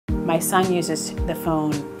My son uses the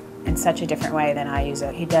phone in such a different way than I use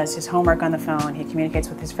it. He does his homework on the phone, he communicates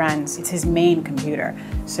with his friends. It's his main computer.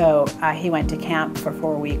 So he went to camp for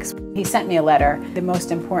 4 weeks. He sent me a letter. The most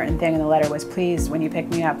important thing in the letter was, please, when you pick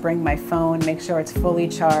me up, bring my phone, make sure it's fully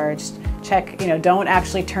charged, check, don't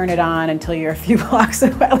actually turn it on until you're a few blocks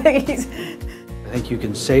away. I think you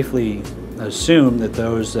can safely assume that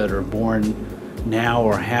those that are born now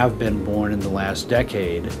or have been born in the last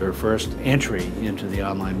decade, their first entry into the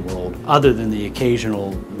online world, other than the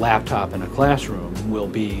occasional laptop in a classroom, will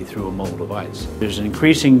be through a mobile device. There's an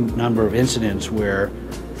increasing number of incidents where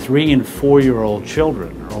 3- and 4-year-old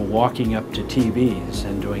children are walking up to TVs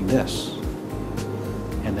and doing this,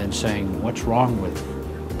 and then saying, what's wrong with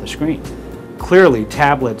the screen? Clearly,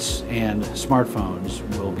 tablets and smartphones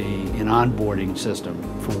will be an onboarding system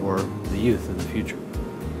for the youth in the future.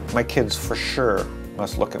 My kids for sure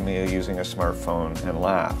must look at me using a smartphone and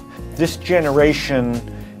laugh. This generation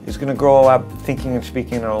is going to grow up thinking and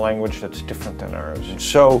speaking in a language that's different than ours.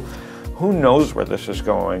 So who knows where this is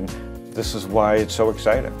going? This is why it's so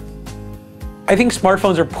exciting. I think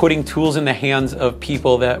smartphones are putting tools in the hands of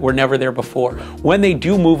people that were never there before. When they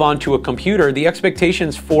do move on to a computer, the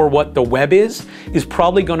expectations for what the web is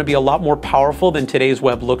probably going to be a lot more powerful than today's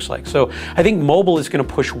web looks like. So I think mobile is going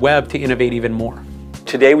to push web to innovate even more.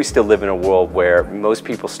 Today we still live in a world where most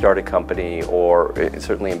people start a company, or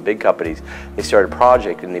certainly in big companies, they start a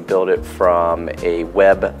project and they build it from a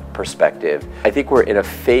web perspective. I think we're in a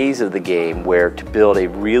phase of the game where to build a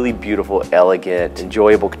really beautiful, elegant,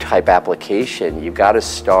 enjoyable type application, you've got to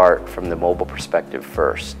start from the mobile perspective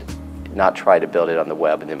first, not try to build it on the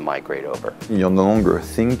web and then migrate over. You're no longer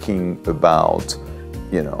thinking about,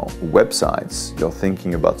 websites, you're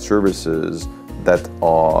thinking about services that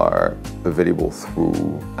are available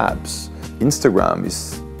through apps. Instagram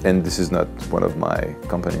is, and this is not one of my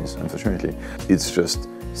companies, unfortunately, it's just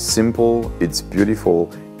simple, it's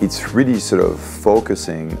beautiful, it's really sort of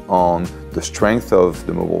focusing on the strength of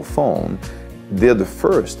the mobile phone. They're the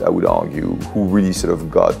first, I would argue, who really sort of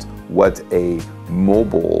got what a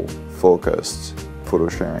mobile-focused photo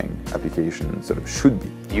sharing application sort of should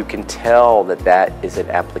be. You can tell that that is an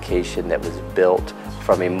application that was built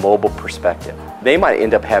from a mobile perspective. They might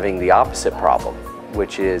end up having the opposite problem,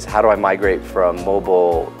 which is how do I migrate from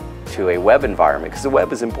mobile to a web environment, because the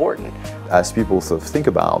web is important. As people sort of think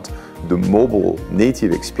about the mobile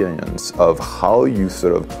native experience of how you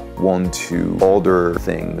sort of want to order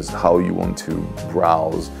things, how you want to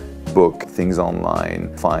browse, book things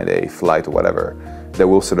online, find a flight or whatever, that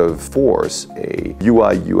will sort of force a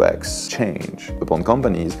UI UX change upon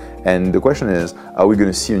companies. And the question is, are we going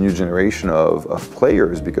to see a new generation of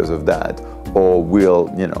players because of that? Or will,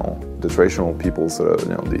 the traditional people sort of,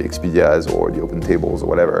 the Expedias or the Open Tables or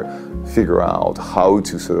whatever, figure out how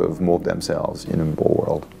to sort of mold themselves in a mobile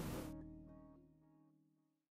world?